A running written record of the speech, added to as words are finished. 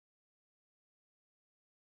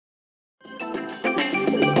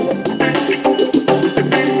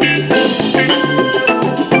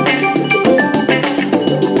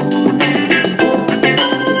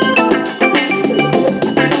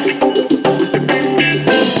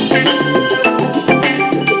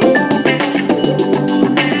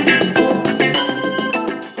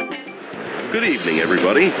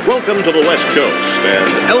everybody. Welcome to the West Coast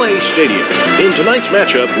and LA Stadium. In tonight's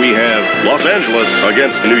matchup, we have Los Angeles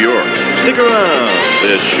against New York. Stick around.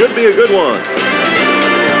 This should be a good one.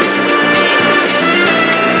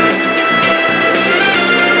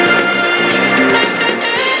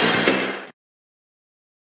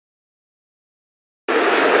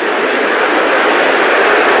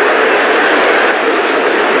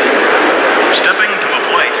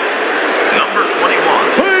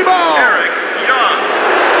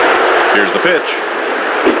 Here's the pitch.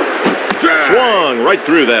 Swung right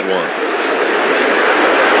through that one.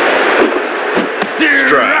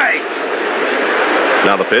 Strike.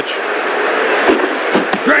 Now the pitch.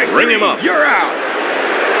 Ring him up. You're out.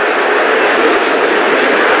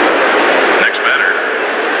 Next batter,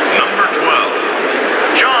 number 12,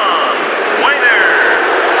 John Wayner.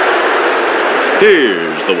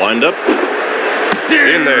 Here's the windup.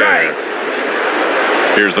 In there.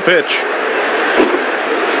 Here's the pitch.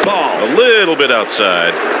 Ball. A little bit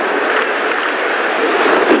outside.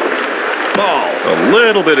 Ball. A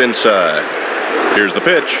little bit inside. Here's the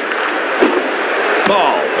pitch.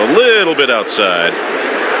 Ball. A little bit outside.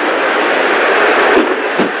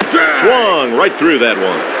 Swung right through that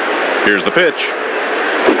one. Here's the pitch.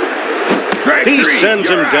 He sends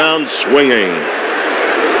him down swinging.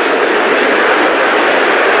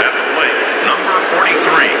 At the plate, number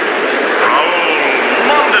 43, Raul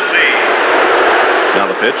Mondesi. Now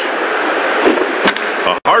the pitch.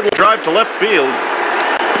 A hard drive to left field.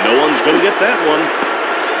 No one's going to get that one.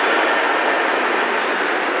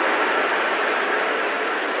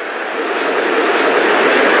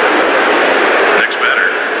 Next batter,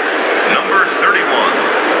 number 31,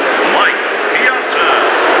 Mike Piazza.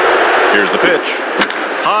 Here's the pitch.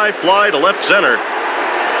 High fly to left center.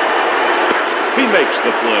 He makes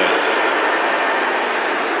the play.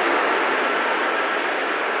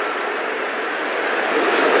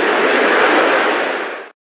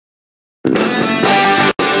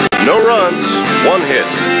 No runs, one hit,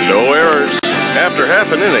 no errors. After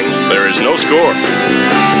half an inning, there is no score.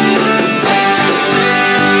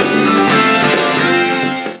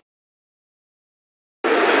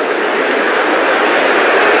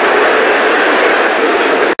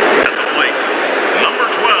 At the plate, number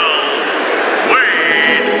 12,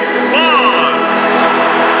 Wade Boggs.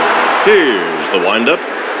 Here's the windup.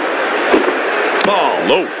 Ball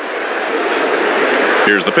low.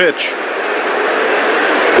 Here's the pitch.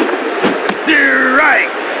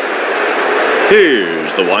 Strike.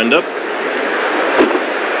 Here's the windup.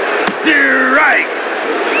 Strike.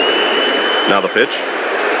 Now the pitch.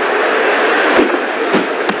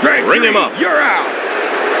 Strike. Ring him up. You're out.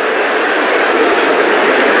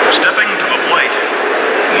 Stepping to the plate,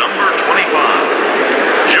 number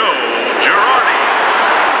 25, Joe Girardi.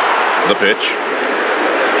 The pitch.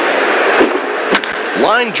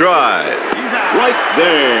 Line drive. Right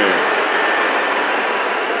there.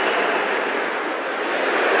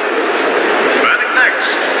 Batting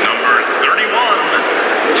next, number 31,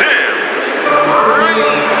 Tim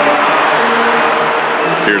Raines.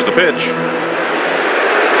 Here's the pitch.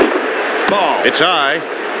 Ball. It's high.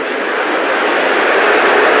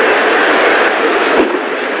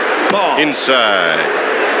 Ball. Inside.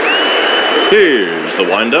 Here's the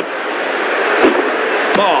windup.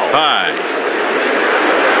 Ball. High.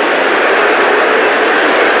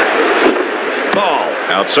 Ball.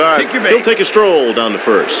 Outside. Take your base. He'll take a stroll down to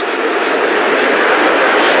first.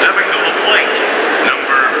 Stepping to the plate,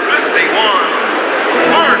 number 51,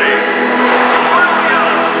 Marty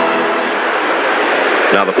Williams.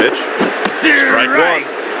 Now the pitch. Strike one.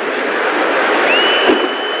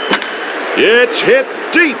 It's hit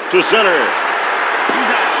deep to center.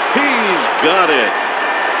 He's got it.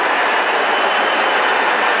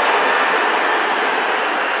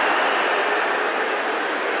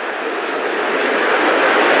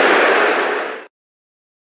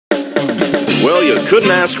 Well, you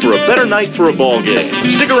couldn't ask for a better night for a ball game.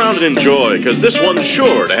 Stick around and enjoy, because this one's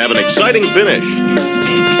sure to have an exciting finish.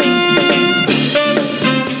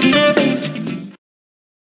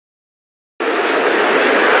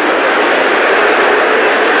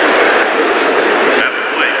 At the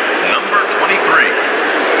plate, number 23,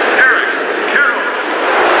 Eric Carroll.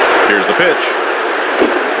 Here's the pitch.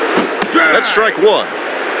 That's strike one.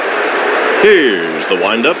 Here's the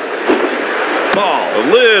windup. Ball a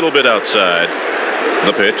little bit outside.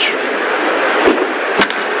 The pitch.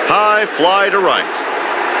 High fly to right.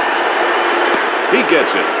 He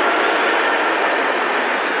gets it.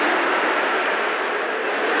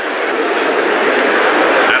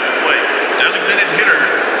 At the plate, designated hitter,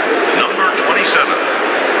 number 27,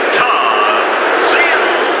 Todd Seal.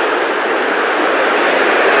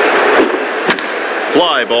 Fly.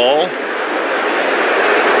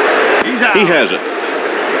 He has it.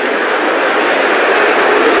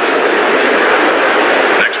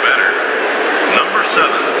 Next batter, number 7,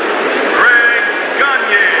 Greg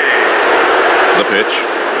Gagne. The pitch.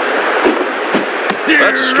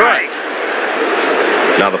 That's a strike.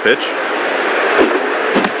 Now the pitch.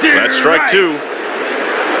 That's strike 2.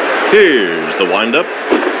 Here's the windup.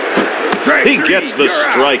 He gets the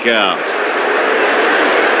strikeout.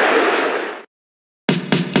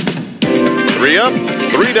 3 up,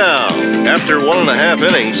 3 down. After 1.5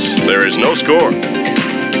 innings, there is no score.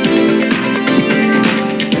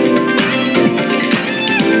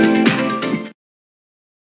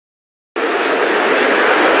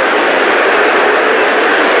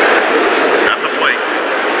 At the plate,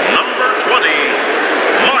 number 20,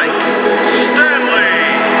 Mike Stanley.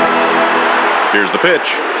 Here's the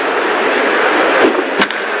pitch.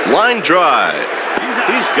 Line drive.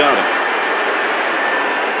 He's got it.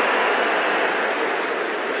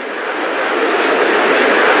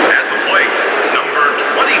 At the plate, number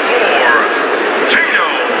 24, Tino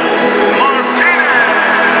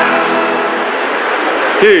Martinez.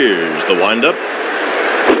 Here's the windup.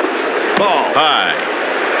 Ball high.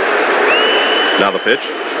 Now the pitch.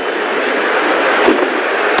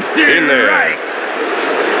 In there.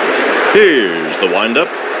 Here's the windup.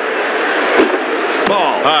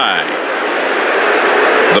 Ball high.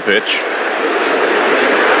 The pitch.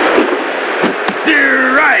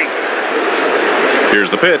 Strike. Here's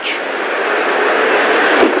the pitch.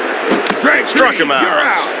 Struck him out. You're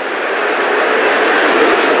out.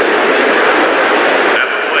 At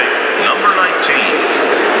the plate, number 19,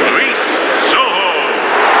 Luis Sojo.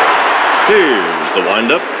 Here's the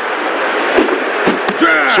windup.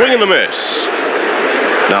 Drive. Swing and a miss.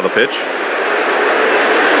 Now the pitch.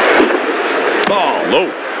 Ball low.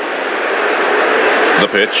 The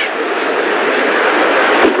pitch.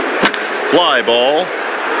 Fly ball.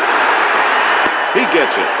 He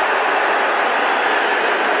gets it.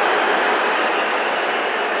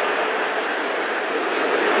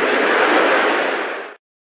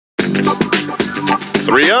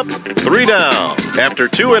 Three up, 3 down. After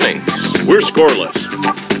 2 innings, we're scoreless.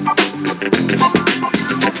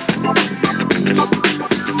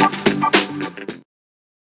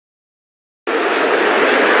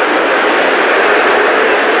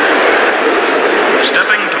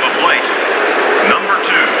 Stepping to the plate, number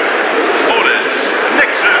 2, Otis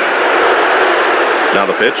Nixon. Now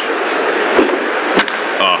the pitch.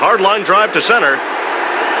 A hard line drive to center.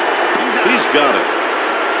 He's got it.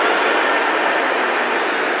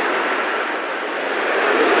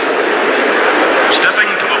 Stepping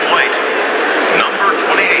to the plate, number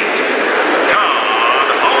 28, Todd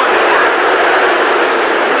Hollingsworth.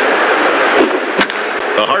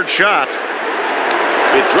 A hard shot.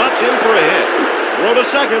 It drops in for a hit. Throw to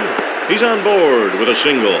second. He's on board with a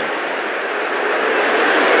single.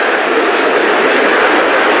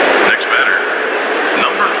 Next batter,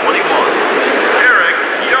 number 21, Eric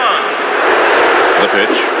Young. The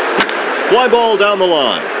pitch. Fly ball down the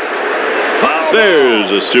line.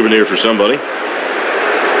 There's a souvenir for somebody.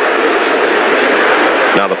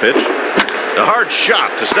 Now the pitch. A hard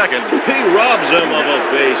shot to second. He robs him of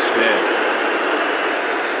a base hit.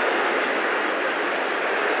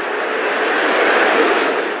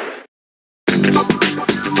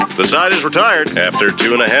 The side is retired. After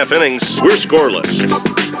 2.5 innings, we're scoreless.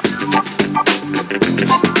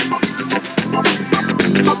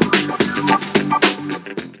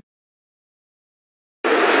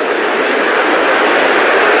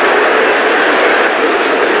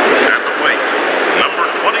 At the plate, number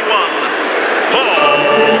 21, Paul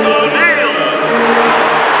O'Neill.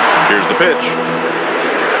 Here's the pitch.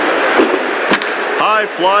 High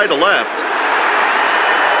fly to left.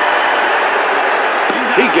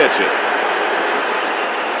 He gets it.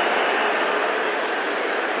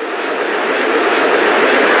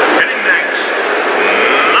 Hitting next,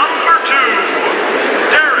 number 2,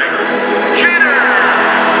 Derek Jeter.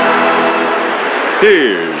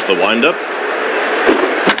 Here's the windup.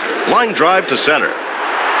 Line drive to center.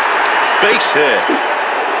 Base hit.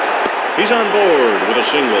 He's on board with a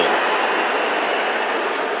single.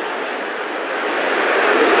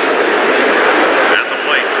 At the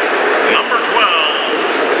plate, number 12,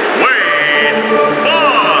 Wade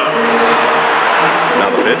Boggs. Now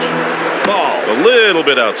the pitch. Ball a little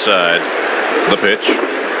bit outside. The pitch.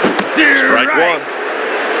 Strike 1.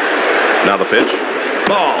 Now the pitch.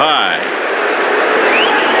 Ball high.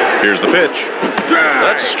 Here's the pitch.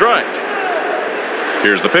 That's a strike.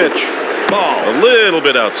 Here's the pitch. Ball a little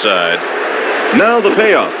bit outside. Now the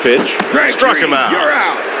payoff pitch. Struck him out. You're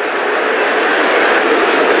out.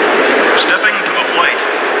 Stepping to the plate,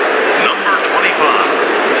 number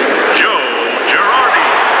 25, Joe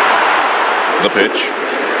pitch.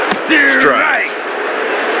 Strike.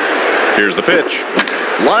 Here's the pitch.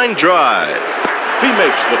 Line drive. He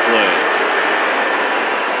makes the play.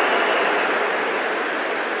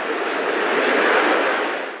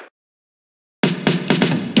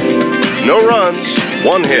 No runs,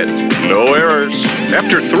 1 hit, no errors.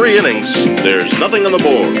 After 3 innings, there's nothing on the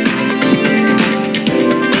board.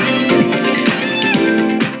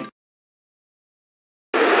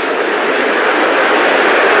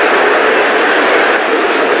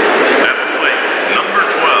 At the plate, number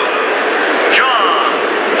 12, John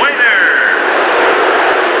Wayner.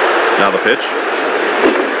 Now the pitch.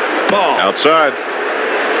 Ball. Outside.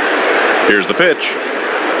 Here's the pitch.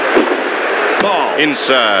 Ball.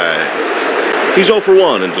 Inside. He's 0 for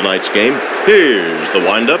 1 in tonight's game. Here's the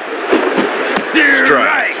windup.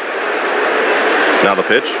 Strike. Now the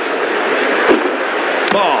pitch.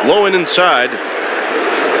 Ball. Low and inside.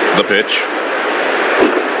 The pitch.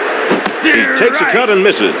 He takes a cut and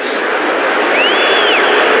misses.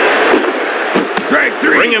 Strike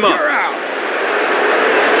 3. Bring him up. You're out.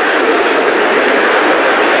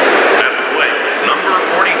 At the plate, number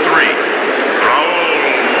 43, Raul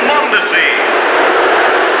Mondesi.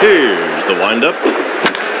 Here's the windup.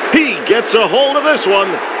 He gets a hold of this one.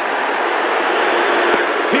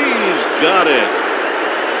 He's got it.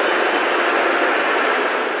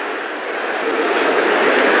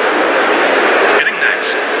 Hitting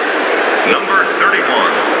next, number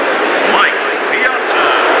 31, Mike Piazza.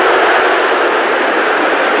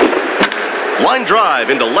 Line drive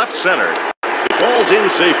into left center. It falls in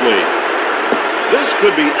safely. This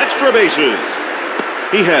could be extra bases.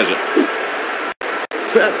 He has it.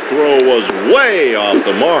 That throw was way off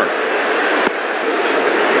the mark.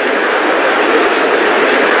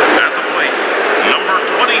 At the plate, number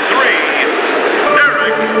 23,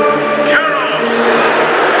 Eric Karros.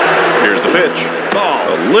 Here's the pitch. Ball.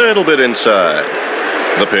 A little bit inside.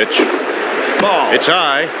 The pitch. Ball. It's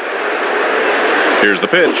high. Here's the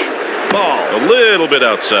pitch. Ball. A little bit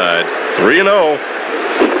outside. 3-0.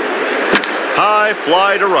 High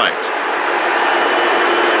fly to right.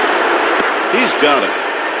 He's got it.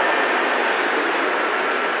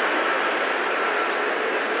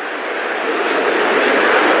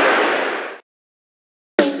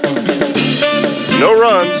 No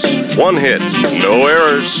runs, 1 hit, no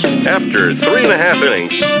errors. After 3.5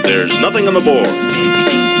 innings, there's nothing on the board.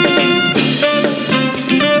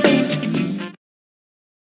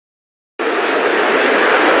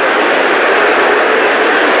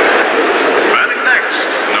 Batting next,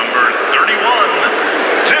 number 31,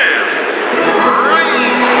 Tim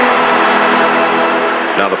Raines.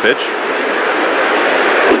 Now the pitch.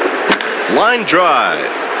 Line drive.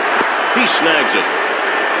 He snags it.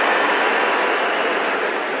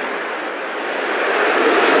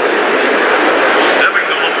 Stepping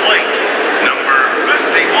to the plate, number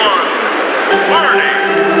 51, Marty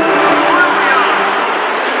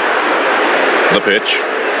Williams. The pitch.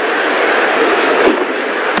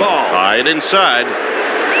 Ball. High inside.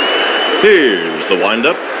 Here's the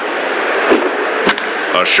windup.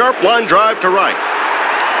 A sharp line drive to right.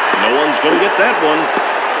 No one's going to get that one.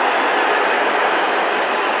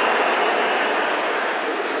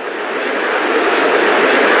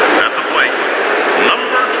 At the plate,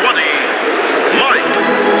 number 20, Mike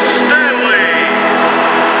Stanley.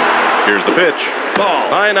 Here's the pitch. Ball.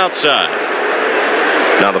 High and outside.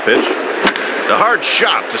 Now the pitch. A hard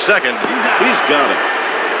shot to second. He's got it.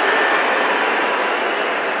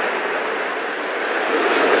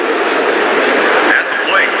 At the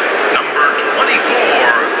plate, number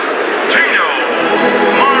 24, Tino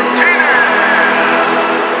Martinez.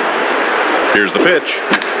 Here's the pitch.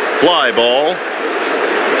 Fly ball.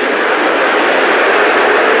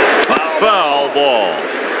 Foul ball.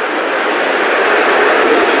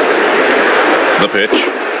 The pitch.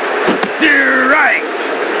 Strike.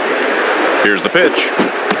 Here's the pitch.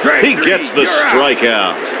 Strike He 3. gets the You're out.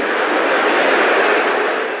 strikeout.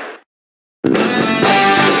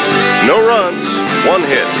 No runs, 1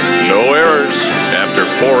 hit, no errors. After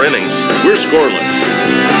 4 innings, we're scoreless.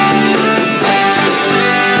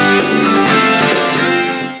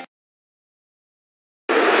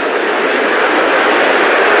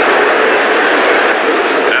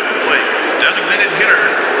 At the plate, designated hitter,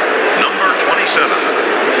 number 27,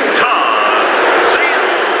 Todd Zeal.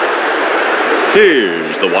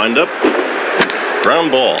 Here's the windup.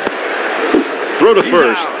 Ground ball. Throw to He's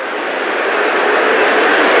first. out.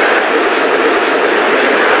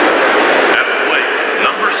 At the plate,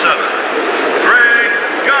 number 7, Greg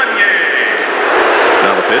Gagne.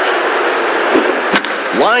 Now the pitch.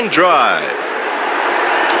 Line drive.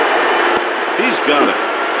 He's got it.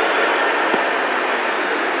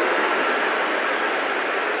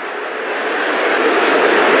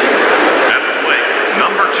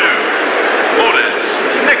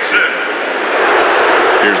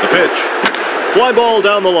 Fly ball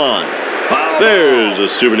down the line. There's a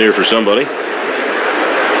souvenir for somebody.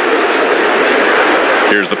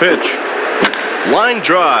 Here's the pitch. Line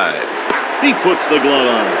drive. He puts the glove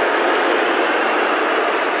on.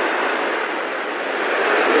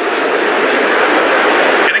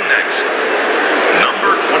 Hitting next,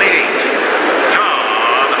 number 28,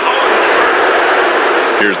 Todd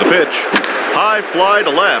Hollingsworth. Here's the pitch. High fly to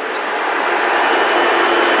left.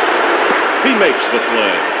 He makes the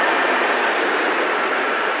play.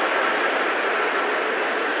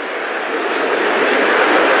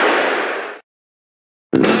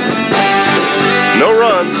 No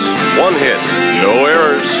runs, one hit, no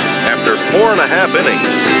errors. After 4.5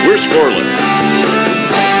 innings, we're scoreless.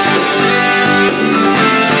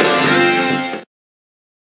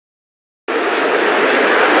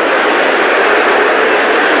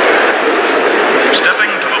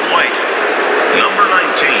 Stepping to the plate, number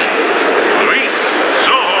 19, Luis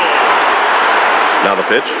Soho. Now the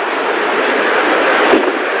pitch.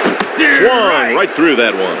 Swung right through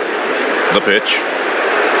that one. The pitch.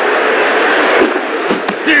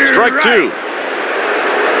 Strike two.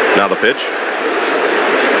 Now the pitch.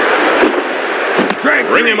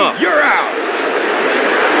 Ring him up. You're out.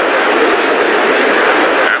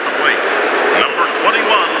 At the plate, number 21,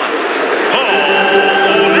 Paul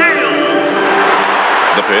O'Neill.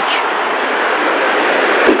 The pitch.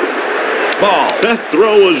 Ball. That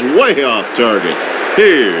throw was way off target.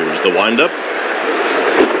 Here's the windup.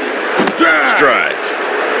 Strike.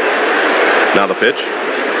 Now the pitch.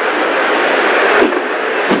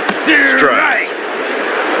 Strike.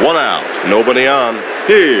 One out. Nobody on.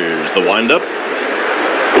 Here's the windup.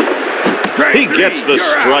 He gets the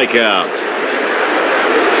strikeout.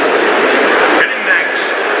 Hitting next,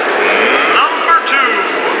 number 2,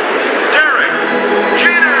 Derek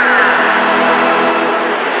Jeter.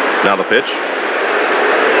 Now the pitch.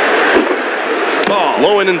 Ball.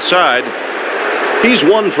 Low and inside. He's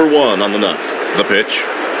 1 for 1 on the nut. The pitch.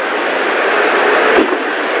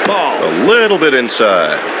 Ball. A little bit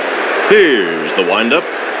inside. Here's the windup.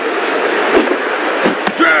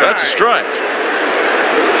 That's a strike.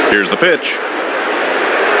 Here's the pitch.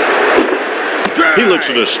 He looks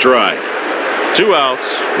at a strike. 2 outs,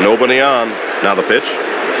 nobody on. Now the pitch.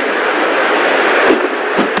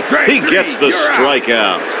 He gets the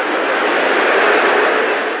strikeout.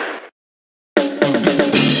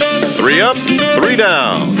 3 up, 3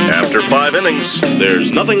 down. After 5 innings,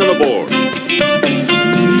 there's nothing on the board.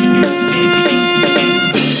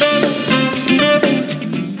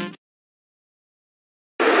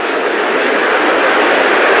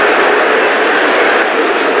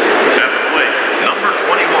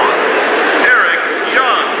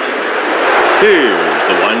 Here's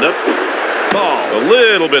the windup. Ball. A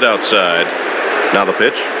little bit outside. Now the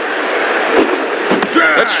pitch.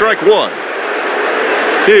 That's strike 1.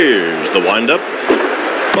 Here's the windup.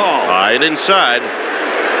 Ball. High and inside.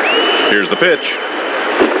 Here's the pitch.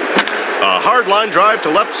 A hard line drive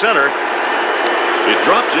to left center. It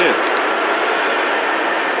drops in.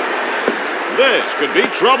 This could be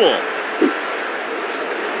trouble.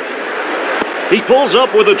 He pulls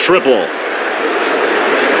up with a triple.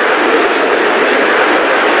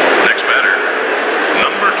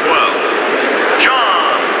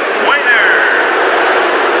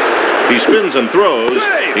 He spins and throws.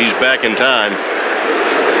 Save. He's back in time.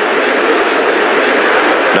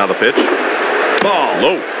 Now the pitch. Ball.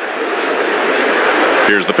 Low.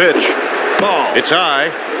 Here's the pitch. Ball. It's high.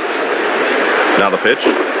 Now the pitch.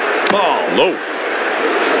 Ball. Low.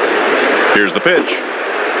 Here's the pitch.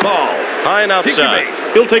 Ball. High and outside.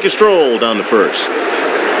 He'll take a stroll down to first.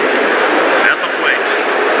 At the plate,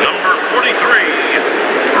 number 43,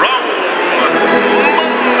 Raul.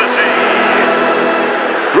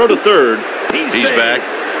 Throw to third. He's back.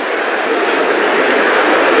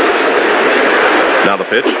 Now the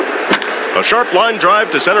pitch. A sharp line drive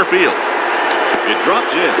to center field. It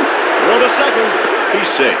drops in. Throw to second. He's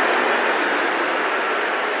safe.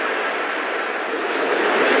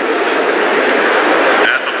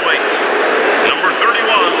 At the plate, number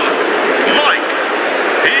 31, Mike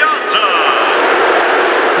Piazza.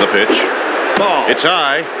 The pitch. Ball. It's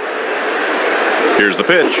high. Here's the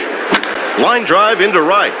pitch. Line drive into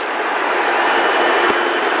right.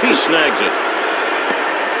 He snags it.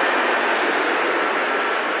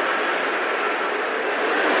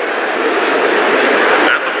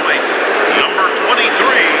 At the plate, number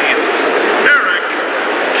 23, Eric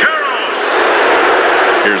Karros.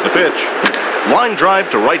 Here's the pitch. Line drive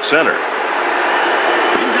to right center.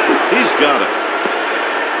 He's got it.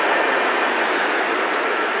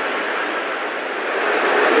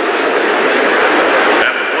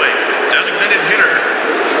 At the plate, designated hitter,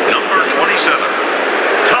 number 27,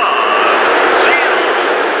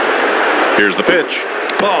 Here's the pitch.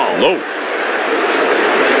 Ball. Low.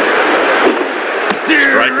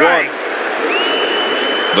 Strike one.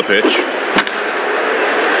 The pitch.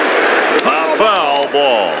 Foul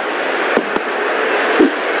ball.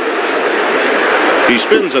 He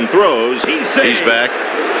spins and throws. He's back.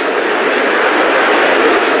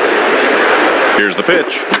 Here's the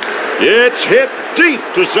pitch. It's hit deep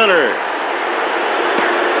to center.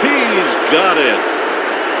 He's got it.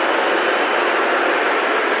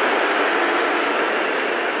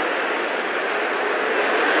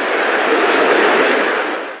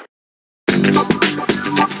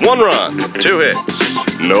 One run, 2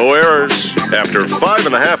 hits, no errors after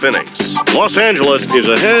 5.5 innings. Los Angeles is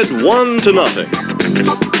ahead 1-0.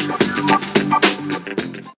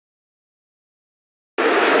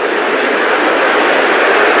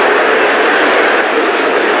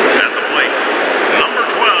 At the plate, number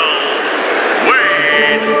 12,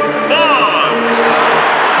 Wade Boggs.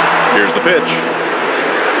 Here's the pitch.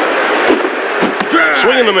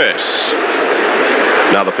 Swing and a miss.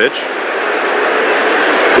 Now the pitch.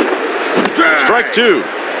 Strike 2.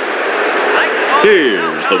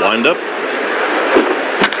 Here's the windup.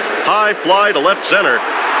 High fly to left center.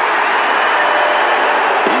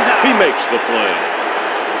 He makes the play.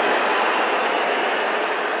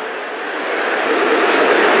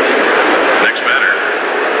 Next batter,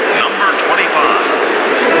 number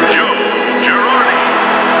 25, Joe Girardi.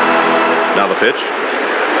 Now the pitch.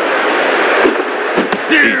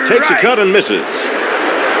 He takes a cut and misses.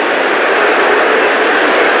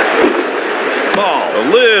 Ball a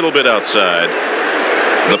little bit outside.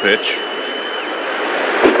 The pitch.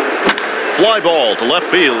 Fly ball to left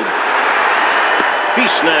field. He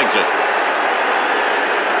snags it.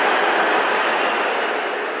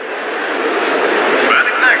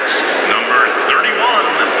 Batting next, number 31,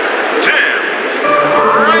 Tim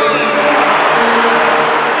Raines.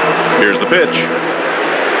 Here's the pitch.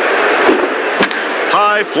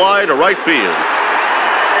 High fly to right field.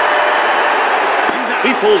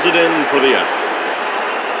 He pulls it in for the out.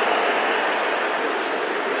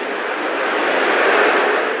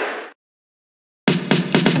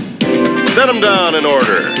 Set him down in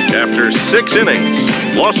order. After 6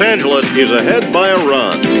 innings, Los Angeles is ahead by a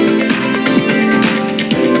run.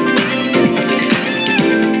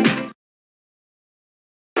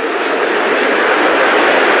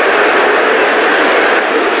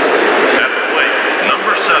 At the plate,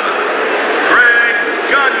 number 7, Greg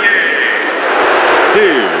Gagne.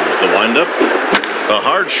 Here's the windup. A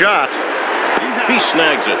hard shot. He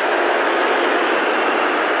snags it.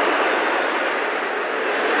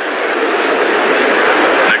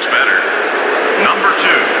 Next batter, number 2,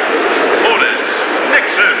 Otis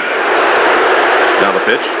Nixon. Now the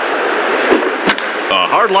pitch. A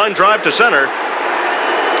hard line drive to center.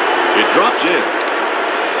 It drops in.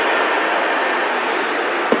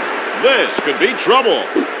 This could be trouble.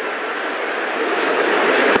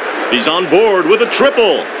 He's on board with a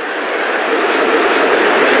triple.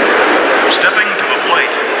 Stepping to the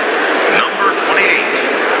plate, number 28,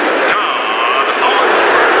 Todd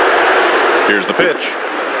Hollingsworth. Here's the pitch.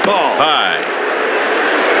 Ball. High.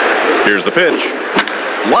 Here's the pitch.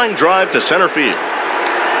 Line drive to center field.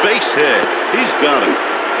 Base hit. He's got it.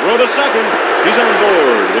 Throw to second. He's on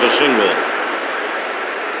board with a single.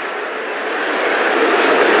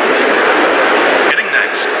 Hitting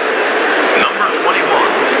next, number 21,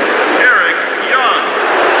 Eric Young.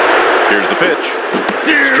 Here's the pitch.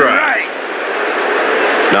 Strike.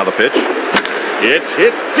 Now the pitch. It's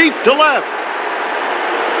hit deep to left.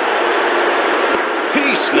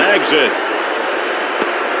 He snags it.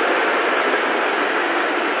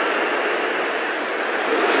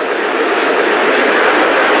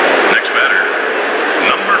 Next batter,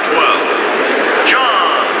 number 12,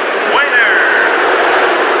 John Wayner.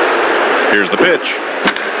 Here's the pitch.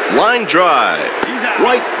 Line drive.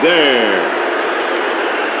 Right there.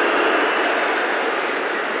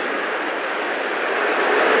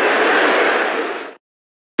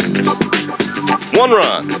 One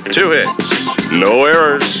run, 2 hits, no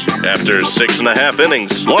errors. After 6.5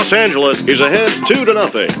 innings, Los Angeles is ahead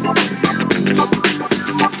 2-0.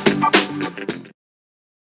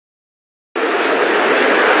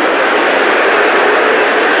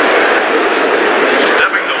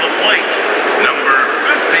 Stepping to the plate, number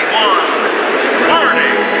 51,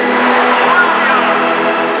 Marty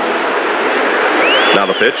Williams. Now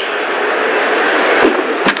the pitch.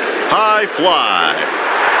 High fly.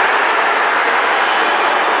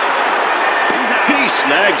 He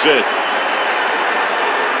snags it.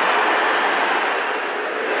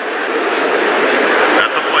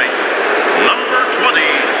 At the plate, number 20,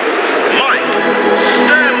 Mike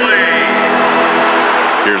Stanley.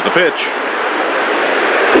 Here's the pitch.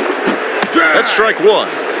 That's strike one.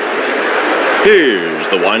 Here's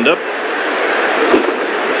the windup.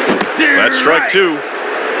 That's strike two.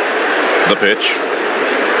 The pitch.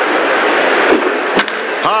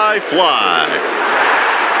 High fly.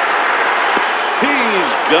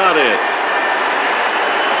 He's got it.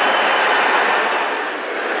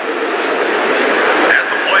 At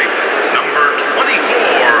the plate, number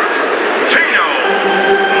 24, Tino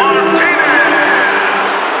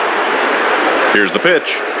Martinez. Here's the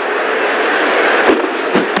pitch.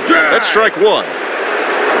 That's strike one.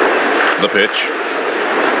 The pitch.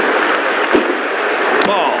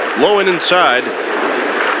 Ball. Low and inside.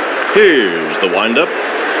 Here's the windup.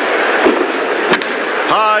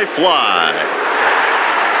 High fly.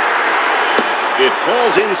 It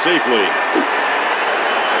falls in safely.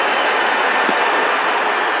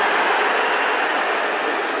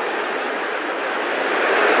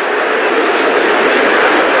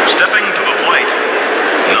 Stepping to the plate,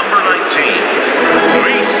 number 19,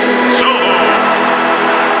 Luis Soto.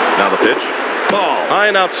 Now the pitch. Ball. High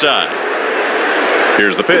and outside.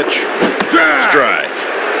 Here's the pitch. Strike.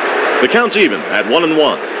 The count's even at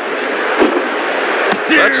 1-1.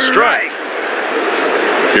 That's a strike.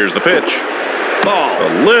 Here's the pitch. Ball.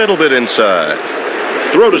 A little bit inside.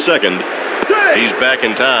 Throw to second. He's back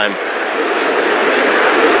in time.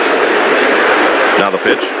 Now the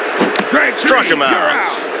pitch. Struck him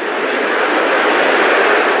out.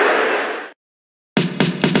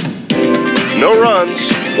 No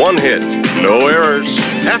runs, one hit, no errors.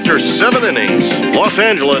 After 7 innings, Los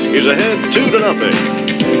Angeles is ahead 2-0.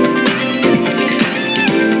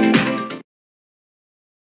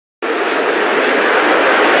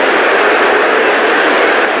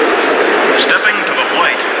 Stepping to the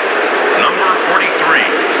plate, number 43,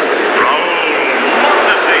 Raul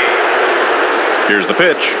Mondesi. Here's the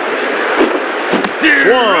pitch.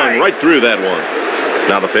 Swung right through that one.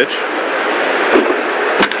 Now the pitch.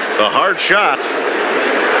 The hard shot.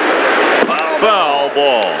 Foul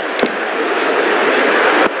ball.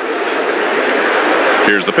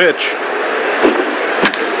 Here's the pitch.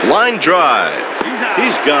 Line drive.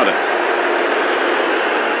 He's got it.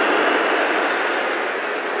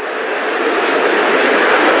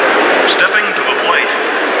 Stepping to the plate,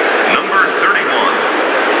 number 31,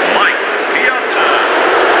 Mike Piazza.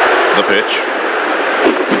 The pitch.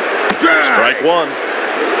 Strike one.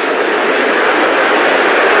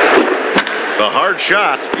 The hard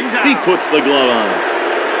shot. He puts the glove on.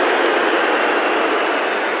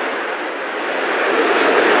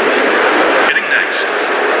 Hitting next,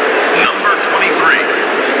 number 23,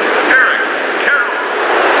 Eric Carroll.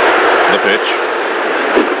 The pitch.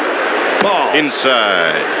 Ball.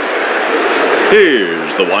 Inside.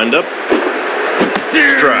 Here's the windup.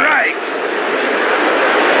 Strike.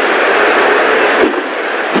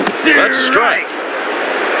 That's a strike.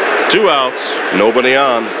 2 outs, nobody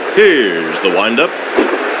on. Here's the windup.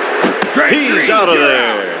 He's out of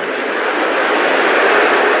there.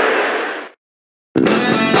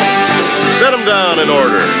 Set him down in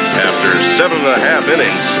order. After 7.5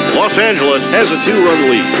 innings, Los Angeles has a 2-run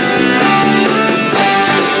lead.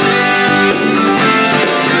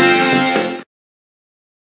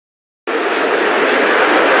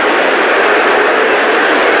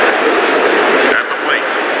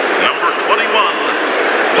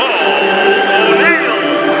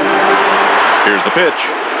 Pitch.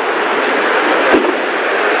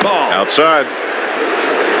 Ball. Outside.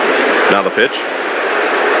 Now the pitch.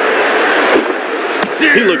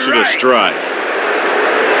 He looks at a strike.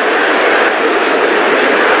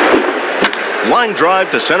 Line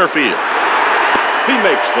drive to center field. He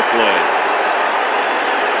makes the play.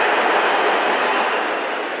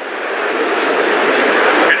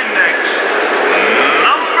 Hitting next,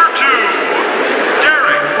 number 2,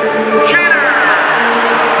 Derek Jeter.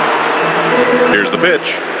 Here's the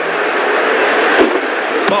pitch.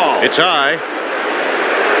 Ball. It's high.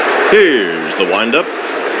 Here's the windup.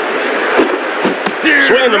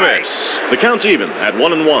 Swing and a miss. The count's even at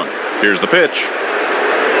 1-1. Here's the pitch.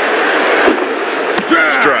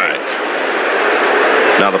 Strike.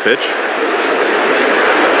 Now the pitch.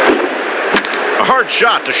 A hard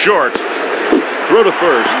shot to short. Throw to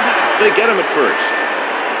first. They get him at first.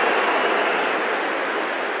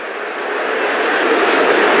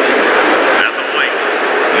 At the plate,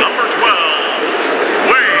 number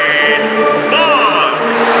 12, Wade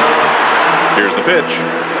Boggs. Here's the pitch.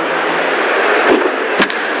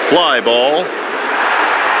 Fly ball. He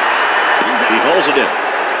hauls it in.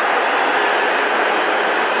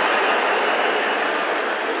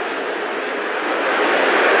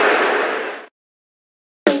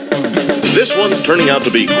 This one's turning out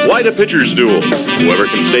to be quite a pitcher's duel. Whoever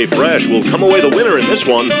can stay fresh will come away the winner in this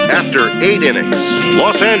one after 8 innings.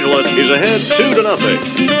 Los Angeles is ahead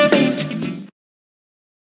 2-0.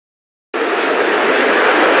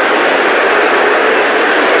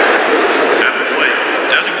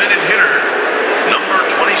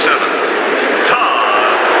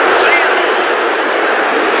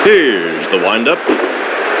 Here's the windup.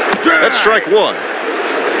 That's strike one.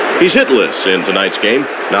 He's hitless in tonight's game.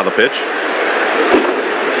 Now the pitch.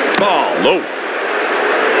 Ball. Low.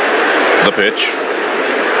 The pitch.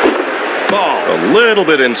 Ball. A little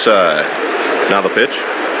bit inside. Now the pitch.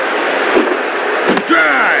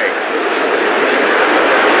 Strike.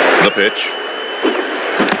 The pitch.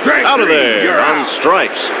 Strike Out of three. there You're on out.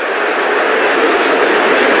 strikes.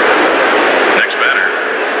 Next batter,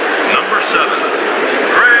 number 7.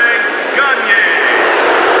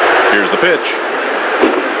 Here's the pitch.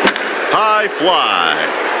 High fly.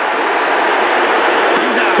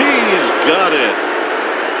 He's got it.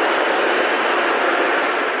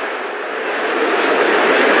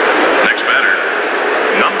 Next batter,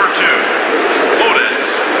 number 2, Otis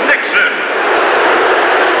Nixon.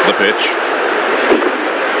 The pitch.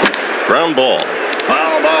 Ground ball.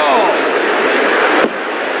 Foul ball.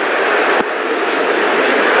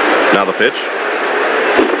 Now the pitch.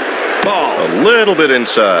 Ball. A little bit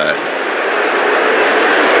inside.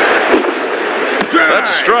 That's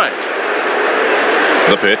a strike.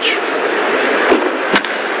 The pitch.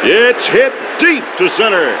 It's hit deep to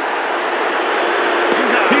center.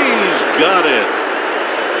 He's got it.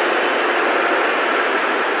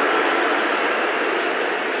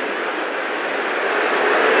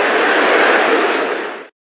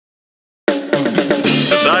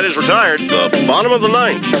 The side is retired. The bottom of the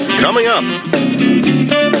ninth coming up.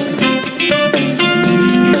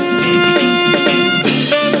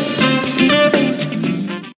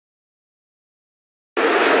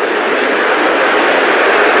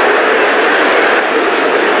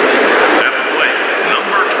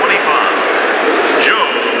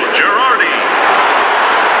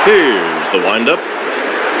 Here's the windup.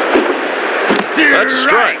 That's a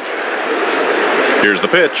strike. Here's the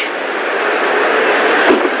pitch.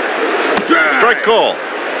 Strike call.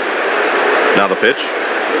 Now the pitch.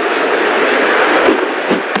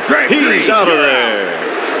 He's out of there.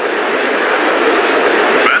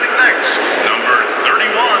 Batting next, number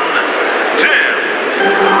 31, Tim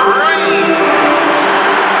Raines.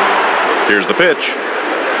 Here's the pitch.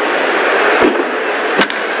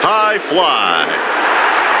 High fly.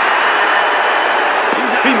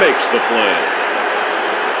 He makes the play.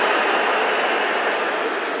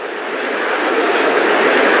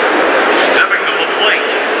 Stepping to the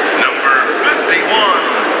plate, number 51,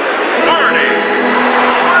 Marty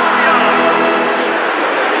Williams.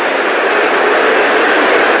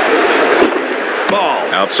 Ball.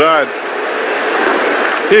 Outside.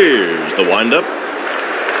 Here's the windup.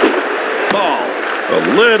 Ball. A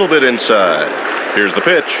little bit inside. Here's the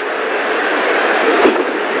pitch.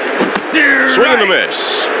 Swing and a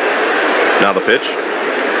miss. Now the pitch.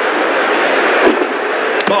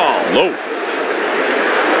 Ball. Low.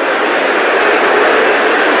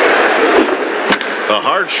 A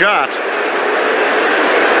hard shot.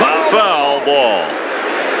 Foul ball.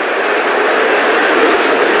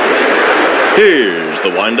 Here's the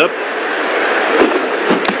windup.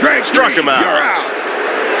 Struck him out. You're out.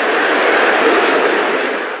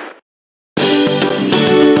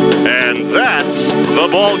 And that's the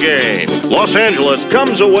ball game. Los Angeles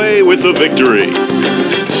comes away with the victory.